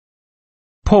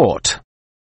port,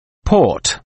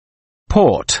 port,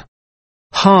 port.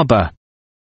 Harbour,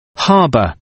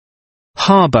 harbour,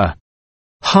 harbour,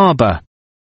 harbour.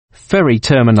 Ferry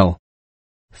terminal,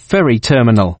 ferry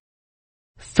terminal,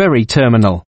 ferry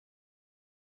terminal.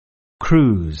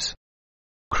 Cruise,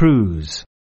 cruise,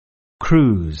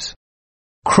 cruise.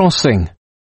 Crossing,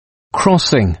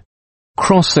 crossing,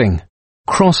 crossing,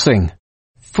 crossing.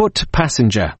 Foot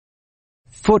passenger,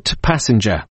 foot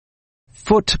passenger,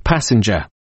 foot passenger.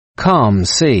 Calm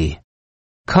sea,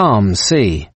 calm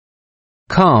sea,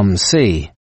 calm sea.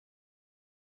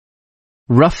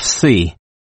 Rough sea,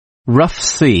 rough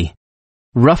sea,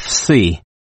 rough sea.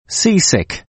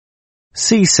 Seasick,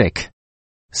 seasick,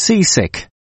 seasick.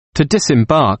 To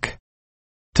disembark,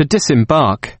 to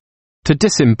disembark, to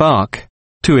disembark.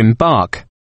 To embark,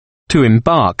 to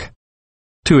embark,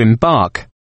 to embark.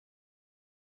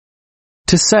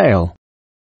 To sail,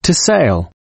 to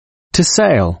sail, to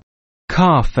sail.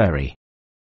 Car ferry,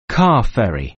 car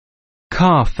ferry,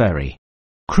 car ferry.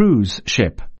 Cruise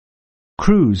ship,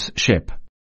 cruise ship,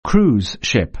 cruise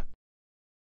ship.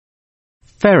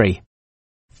 Ferry,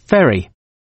 ferry,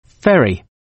 ferry.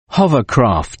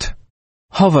 Hovercraft,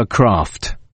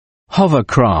 hovercraft,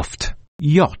 hovercraft.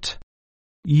 Yacht,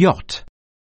 yacht,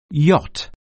 yacht.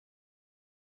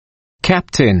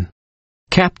 Captain,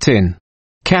 captain,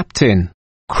 captain.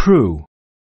 Crew,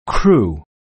 crew,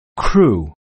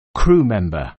 crew. Crew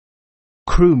member,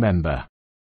 crew member,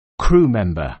 crew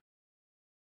member.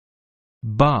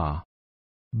 Bar,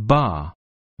 bar,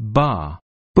 bar.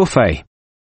 Buffet,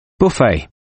 buffet,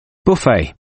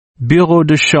 buffet. Bureau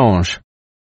de change,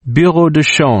 bureau de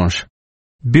change,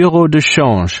 bureau de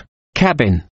change.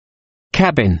 Cabin,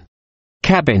 cabin,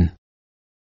 cabin.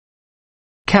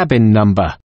 Cabin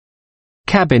number,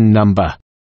 cabin number,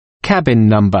 cabin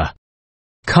number.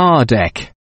 Car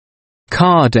deck,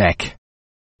 car deck,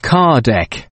 car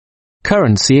deck.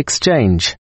 Currency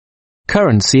exchange,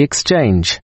 currency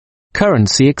exchange,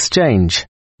 currency exchange.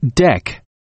 Deck,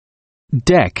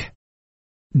 deck,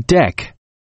 deck.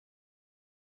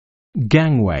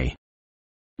 Gangway,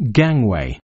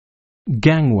 gangway,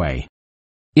 gangway.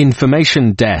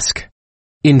 Information desk,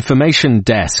 information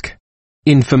desk,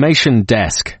 information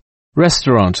desk.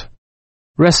 Restaurant,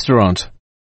 restaurant,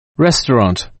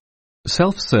 restaurant.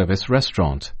 Self-service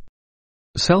restaurant,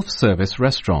 self-service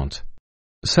restaurant,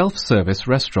 self-service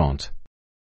restaurant.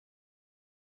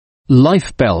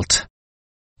 Lifebelt,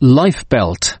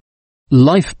 lifebelt,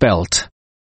 lifebelt.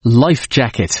 Life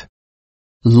jacket,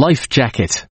 life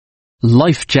jacket,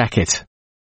 life jacket.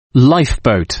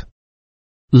 Lifeboat,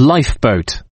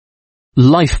 lifeboat,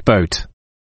 lifeboat.